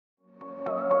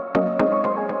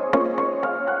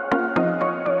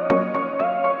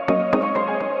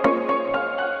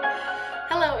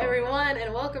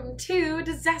to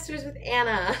Disasters with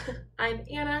Anna. I'm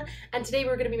Anna, and today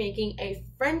we're going to be making a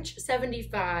French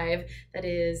 75 that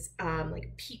is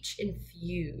like peach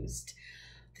infused.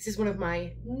 This is one of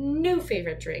my new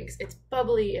favorite drinks. It's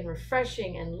bubbly and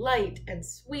refreshing and light and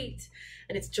sweet,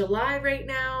 and it's July right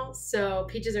now, so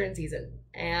peaches are in season,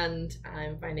 and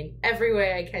I'm finding every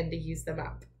way I can to use them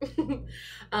up.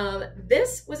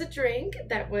 This was a drink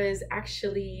that was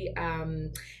actually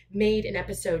made in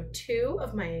episode 2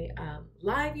 of my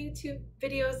live YouTube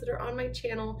videos that are on my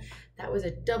channel. That was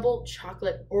a double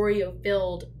chocolate Oreo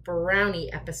filled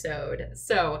brownie episode.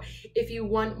 So if you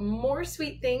want more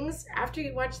sweet things after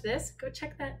you watch this, go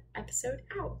check that episode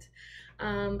out.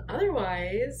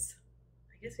 Otherwise,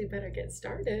 I guess we better get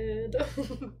started.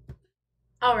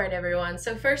 All right, everyone.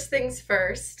 So first things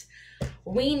first,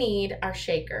 we need our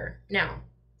shaker. Now,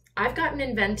 I've gotten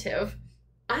inventive.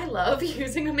 I love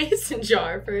using a mason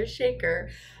jar for a shaker.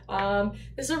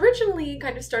 This originally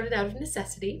kind of started out of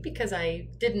necessity because I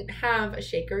didn't have a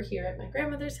shaker here at my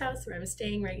grandmother's house where I'm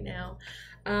staying right now.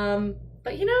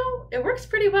 But you know, it works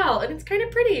pretty well, and it's kind of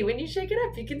pretty. When you shake it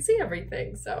up, you can see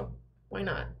everything, so why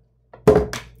not?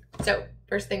 So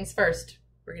first things first,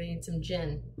 we're gonna need some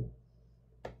gin.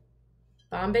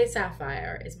 Bombay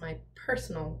Sapphire is my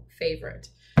personal favorite.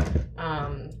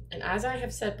 And as I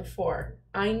have said before,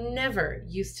 I never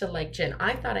used to like gin.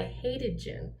 I thought I hated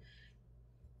gin.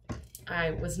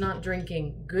 I was not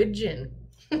drinking good gin.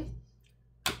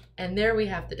 And there we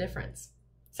have the difference.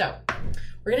 So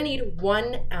we're gonna need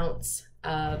 1 ounce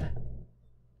of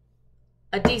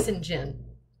a decent gin,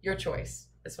 your choice.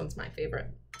 This one's my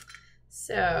favorite.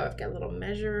 So I've got a little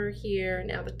measurer here.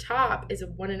 Now the top is a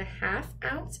 1.5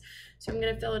 ounce. So I'm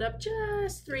gonna fill it up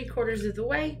just 3/4 of the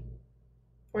way.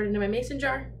 Pour it into my mason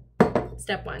jar.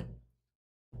 Step 1.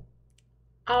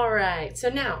 All right, so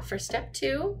now for step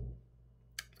 2,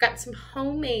 I've got some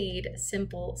homemade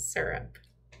simple syrup.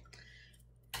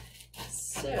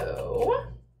 So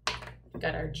we've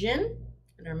got our gin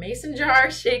and our mason jar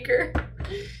shaker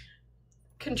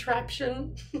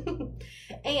contraption.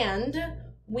 And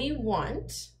we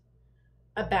want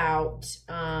about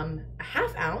a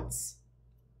 1/2 ounce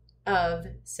of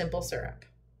simple syrup.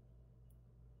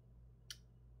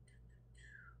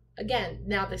 Again,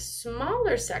 now the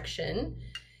smaller section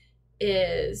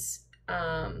is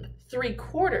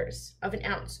 3/4 of an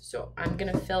ounce. So I'm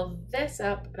gonna fill this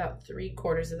up about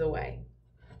 3/4 of the way.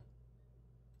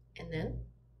 And then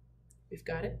we've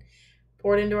got it.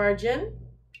 Pour it into our gin.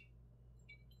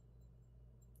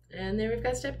 And there we've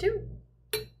got step 2.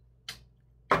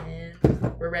 And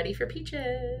we're ready for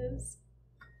peaches.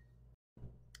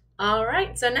 All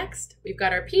right, so next we've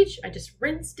got our peach. I just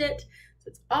rinsed it, so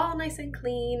it's all nice and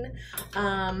clean.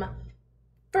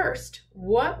 First,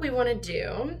 what we want to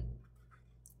do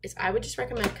is I would just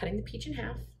recommend cutting the peach in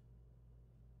half.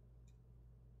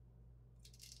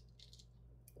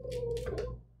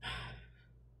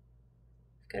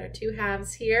 Got our 2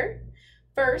 halves here.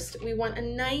 First, we want a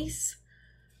nice,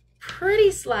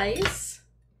 pretty slice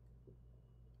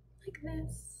like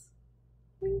this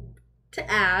to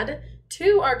add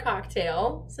to our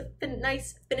cocktail. It's a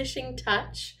nice finishing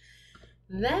touch.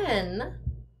 Then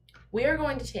we are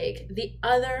going to take the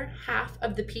other half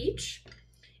of the peach,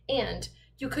 and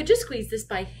you could just squeeze this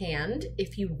by hand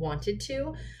if you wanted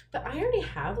to, but I already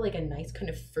have like a nice kind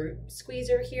of fruit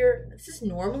squeezer here. This is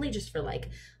normally just for like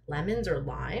lemons or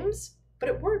limes, but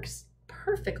it works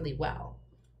perfectly well.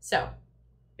 So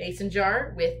mason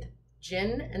jar with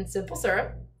gin and simple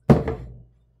syrup.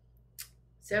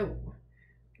 So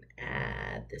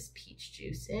add this peach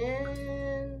juice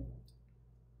in.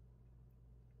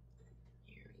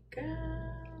 Here we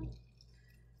go.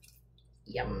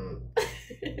 Yum.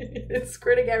 It's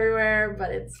squirting everywhere,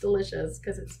 but it's delicious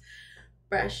because it's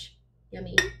fresh,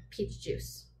 yummy peach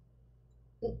juice.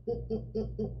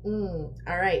 All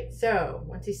right, so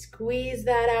once you squeeze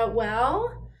that out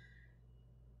well,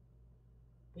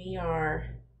 we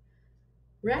are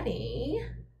ready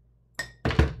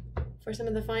for some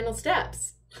of the final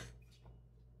steps.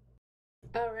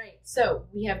 All right, so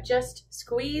we have just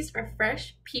squeezed our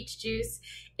fresh peach juice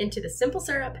into the simple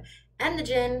syrup and the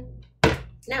gin.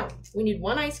 Now, we need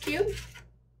 1 ice cube.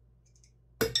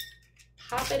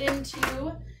 Pop it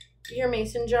into your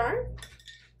mason jar.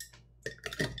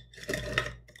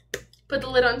 Put the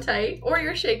lid on tight, or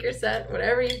your shaker set,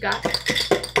 whatever you've got.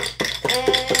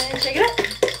 And shake it up.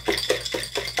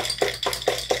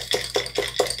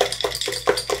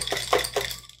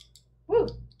 Woo,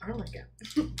 oh my God.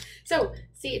 So,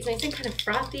 see, it's nice and kind of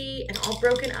frothy and all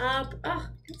broken up. Oh,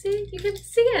 you can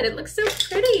see it. It looks so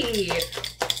pretty.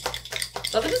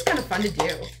 Well, this is kind of fun to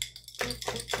do.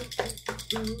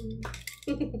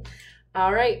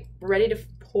 All right, we're ready to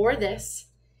pour this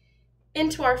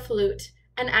into our flute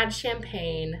and add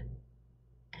champagne.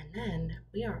 And then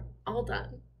we are all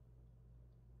done.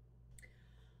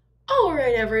 All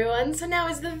right, everyone, so now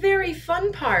is the very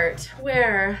fun part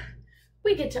where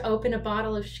we get to open a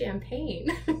bottle of champagne.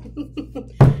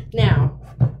 Now,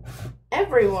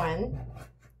 everyone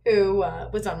who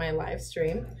was on my live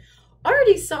stream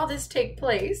already saw this take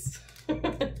place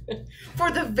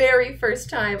for the very first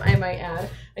time, I might add.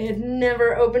 I had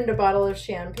never opened a bottle of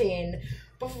champagne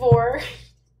before.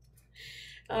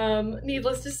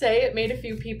 Needless to say, it made a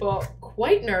few people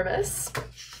quite nervous.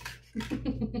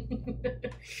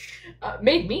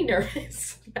 Made me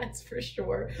nervous, that's for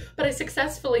sure. But I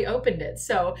successfully opened it.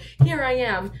 So here I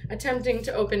am attempting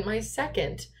to open my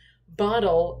second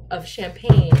bottle of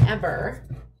champagne ever.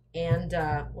 And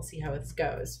we'll see how this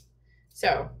goes.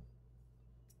 So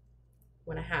I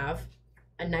want to have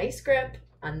a nice grip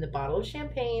on the bottle of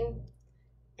champagne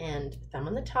and thumb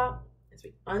on the top as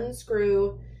we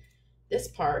unscrew this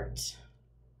part,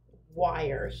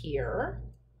 wire here,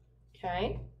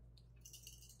 okay?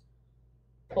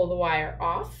 Pull the wire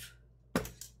off.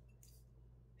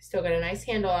 Still got a nice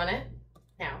handle on it.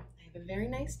 Now, I have a very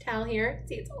nice towel here.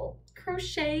 See, it's all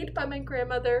crocheted by my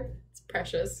grandmother. It's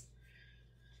precious.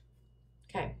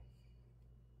 Okay.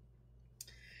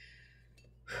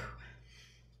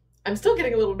 I'm still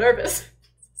getting a little nervous.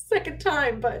 Second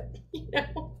time, but, you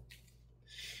know,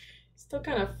 still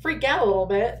kind of freak out a little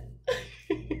bit.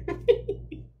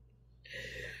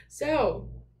 So,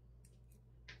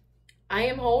 I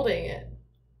am holding it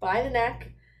by the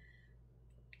neck.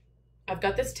 I've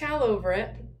got this towel over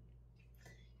it,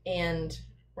 and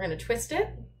we're going to twist it.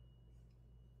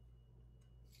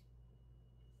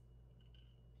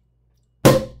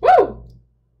 Woo!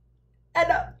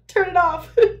 And turn it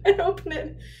off and open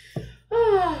it.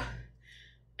 Oh,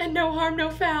 and no harm, no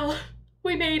foul.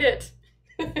 We made it.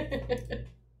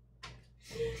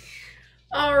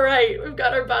 All right, we've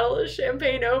got our bottle of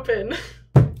champagne open.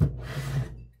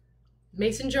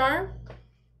 Mason jar,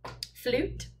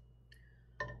 flute.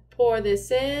 Pour this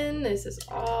in. This is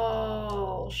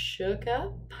all shook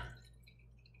up.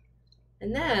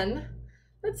 And then,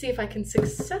 let's see if I can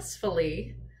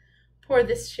successfully pour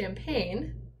this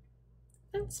champagne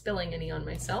without spilling any on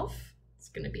myself. It's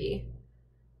gonna be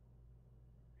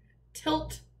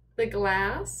tilt the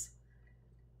glass.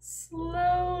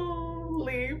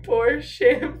 Slowly pour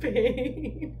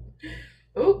champagne.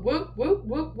 Whoop, whoop, whoop,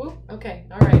 whoop, whoop. Okay,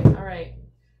 all right.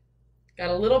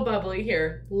 Got a little bubbly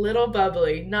here, little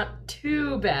bubbly. Not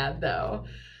too bad though.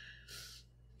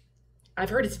 I've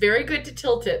heard it's very good to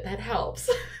tilt it, that helps.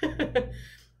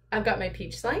 I've got my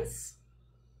peach slice.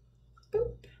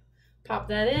 Boop. Pop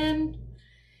that in.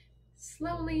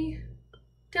 Slowly,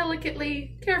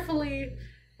 delicately, carefully.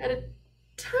 Add a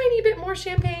tiny bit more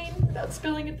champagne without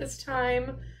spilling it this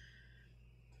time.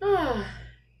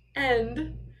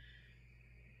 And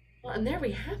there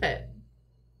we have it.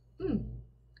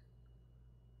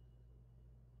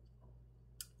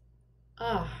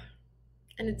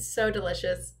 And it's so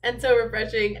delicious and so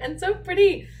refreshing and so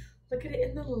pretty. Look at it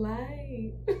in the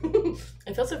light.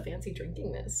 I feel so fancy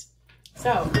drinking this.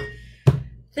 So,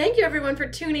 thank you everyone for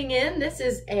tuning in. This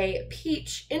is a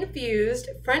peach infused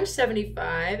French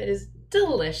 75. It is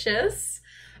delicious.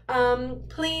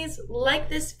 Please like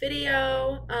this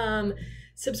video.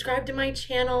 Subscribe to my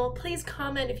channel. Please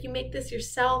comment if you make this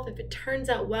yourself, if it turns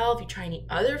out well, if you try any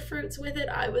other fruits with it.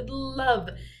 I would love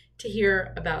to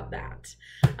hear about that.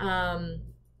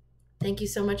 Thank you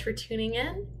so much for tuning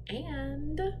in,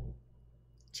 and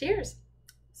cheers.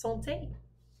 Santé.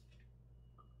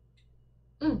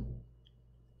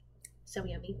 So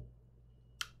yummy.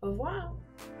 Au revoir.